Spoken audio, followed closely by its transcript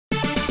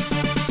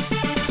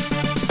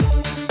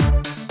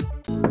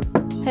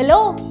Hello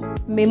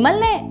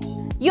మిమ్మల్నే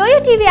yo-yo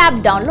TV app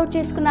download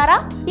చేసుకున్నారా?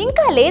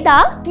 ఇంకా లేదా?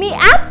 మీ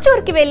యాప్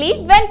స్టోర్ కి వెళ్ళి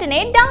వెంటనే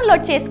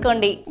డౌన్లోడ్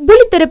చేసుకోండి.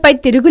 బుల్లితెరపై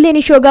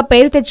తిరుగులేని షోగా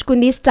పేరు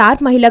తెచ్చుకుంది స్టార్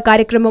మహిళ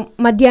కార్యక్రమం.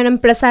 మధ్యాహ్నం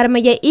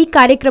ప్రసారమయ్యే ఈ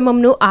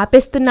కార్యక్రమంను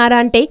ఆపేస్తున్నారా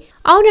అంటే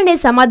అవుననే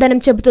సమాధానం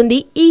చెబుతుంది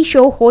ఈ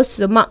షో హోస్ట్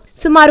సుమ.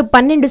 సుమారు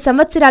 12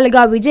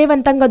 సంవత్సరాలుగా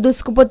విజయవంతంగా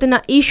దూసుకుపోతున్న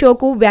ఈ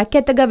షోకు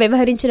వ్యాఖ్యాతగా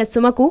వ్యవహరించిన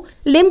సుమకు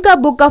లిమ్కా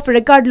బుక్ ఆఫ్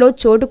రికార్డులో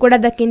చోటు కూడా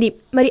దక్కింది.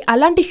 మరి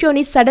అలాంటి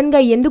షోని సడన్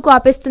గా ఎందుకు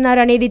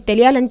ఆపేస్తున్నారనేది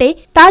తెలియాలంటే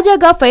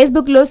తాజాగా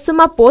ఫేస్బుక్ లో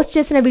సుమ పోస్ట్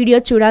చేసిన వీడియో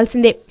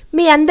చూడాల్సిందే.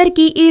 మీ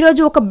అందరికీ ఈ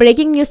రోజు ఒక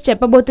బ్రేకింగ్ న్యూస్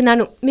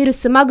చెప్పబోతున్నాను. మీరు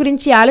సుమ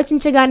గురించి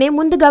ఆలోచించగానే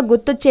ముందుగా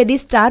గుర్తొచ్చేది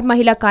స్టార్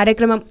మహిళ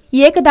కార్యక్రమం.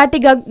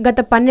 ఏకదాటిగా గత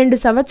 12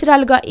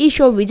 సంవత్సరాలుగా ఈ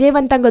షో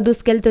విజయవంతంగా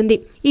దూసుకెళ్తుంది.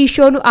 ఈ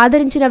షోను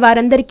ఆదరించిన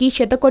వారందరికీ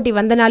శతకోటి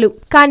వందనాలు.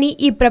 కానీ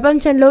ఈ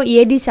ప్రపంచంలో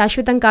ఏదీ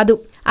శాశ్వతం కాదు.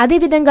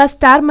 అదేవిధంగా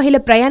స్టార్ మహిళ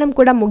ప్రయాణం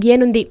కూడా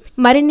ముగియనుంది.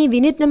 మరిన్ని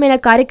వినూత్నమైన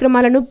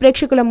కార్యక్రమాలను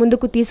ప్రేక్షకుల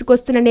ముందుకు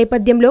తీసుకొస్తున్న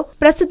నేపథ్యంలో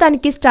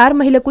ప్రస్తుతానికి స్టార్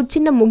మహిళకు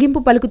చిన్న ముగింపు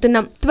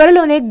పలుకుతున్నాం.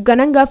 త్వరలోనే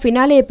ఘనంగా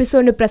ఫినాలే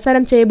ఎపిసోడ్ను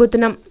ప్రసారం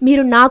చేయబోతున్నాం.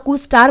 మీరు నాకు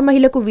స్టార్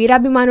మహిళకు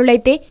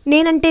వీరాభిమానులైతే,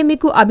 నేనంటే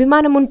మీకు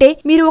అభిమానం ఉంటే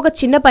మీరు ఒక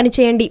చిన్న పని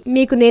చేయండి.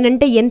 మీకు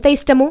నేనంటే ఎంత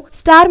ఇష్టమో,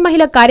 స్టార్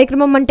మహిళ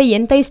కార్యక్రమం అంటే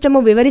ఎంత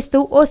ఇష్టమో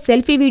వివరిస్తూ ఓ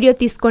సెల్ఫీ వీడియో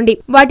తీసుకోండి.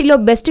 వాటిలో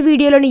బెస్ట్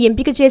వీడియోలను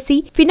ఎంపిక చేసి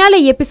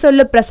ఫినాలే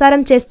ఎపిసోడ్లో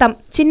ప్రసారం చేస్తాం.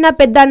 చిన్న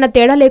పెద్ద అన్న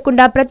తేడా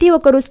లేకుండా ప్రతి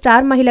ఒక్కరూ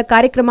స్టార్ మహిళ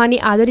కార్యక్రమాన్ని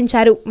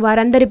ఆదరించారు.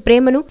 వారందరి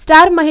ప్రేమను,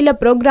 స్టార్ మహిళ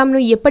ప్రోగ్రామ్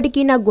ను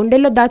ఎప్పటికీ నా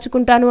గుండెల్లో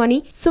దాచుకుంటాను అని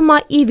సుమ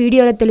ఈ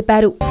వీడియోలో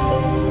తెలిపారు.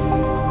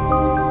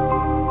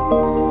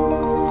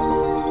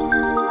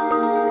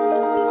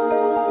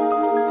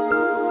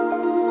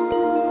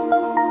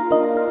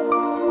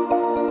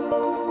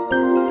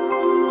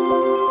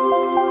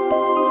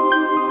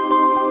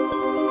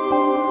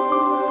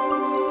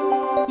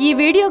 ఈ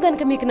వీడియో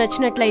గనుక మీకు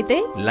నచ్చినట్లయితే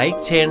లైక్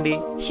చేయండి,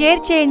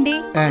 షేర్ చేయండి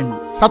అండ్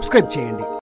సబ్స్క్రైబ్ చేయండి.